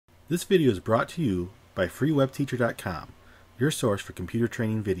This video is brought to you by freewebteacher.com, your source for computer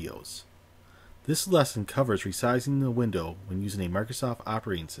training videos. This lesson covers resizing the window when using a Microsoft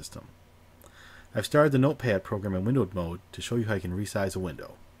operating system. I've started the Notepad program in windowed mode to show you how you can resize a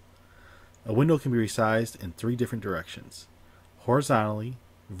window. A window can be resized in 3 different directions: horizontally,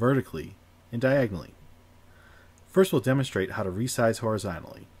 vertically, and diagonally. First, we'll demonstrate how to resize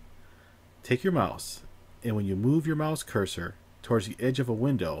horizontally. Take your mouse, and when you move your mouse cursor towards the edge of a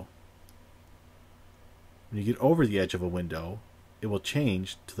window, when you get over the edge of a window, it will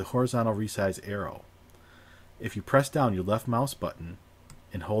change to the horizontal resize arrow. If you press down your left mouse button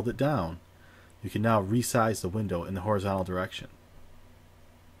and hold it down, you can now resize the window in the horizontal direction.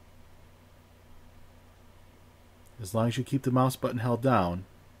 As long as you keep the mouse button held down,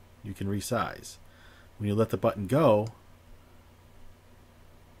 you can resize. When you let the button go,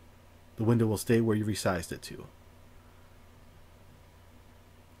 the window will stay where you resized it to.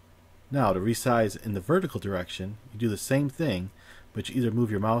 Now, to resize in the vertical direction, you do the same thing, but you either move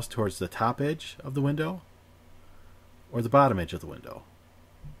your mouse towards the top edge of the window or the bottom edge of the window.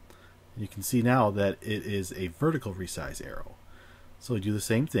 You can see now that it is a vertical resize arrow. So you do the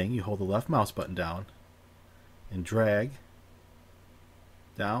same thing. You hold the left mouse button down and drag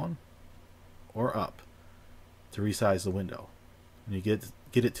down or up to resize the window. When you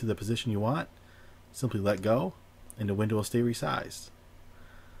get it to the position you want, simply let go and the window will stay resized.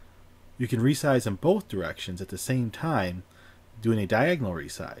 You can resize in both directions at the same time, doing a diagonal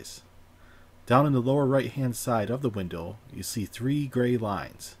resize. Down in the lower right hand side of the window, you see 3 gray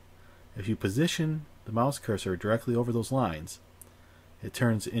lines. If you position the mouse cursor directly over those lines, it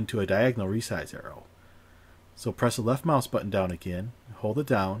turns into a diagonal resize arrow. So press the left mouse button down again, hold it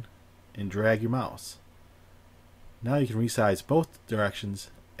down, and drag your mouse. Now you can resize both directions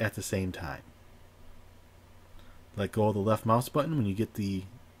at the same time. Let go of the left mouse button when you get the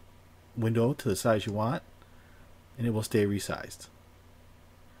window to the size you want, and it will stay resized.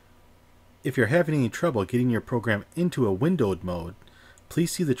 If you're having any trouble getting your program into a windowed mode,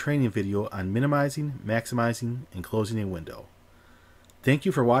 please see the training video on minimizing, maximizing, and closing a window. Thank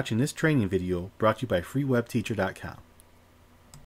you for watching this training video brought to you by freewebteacher.com.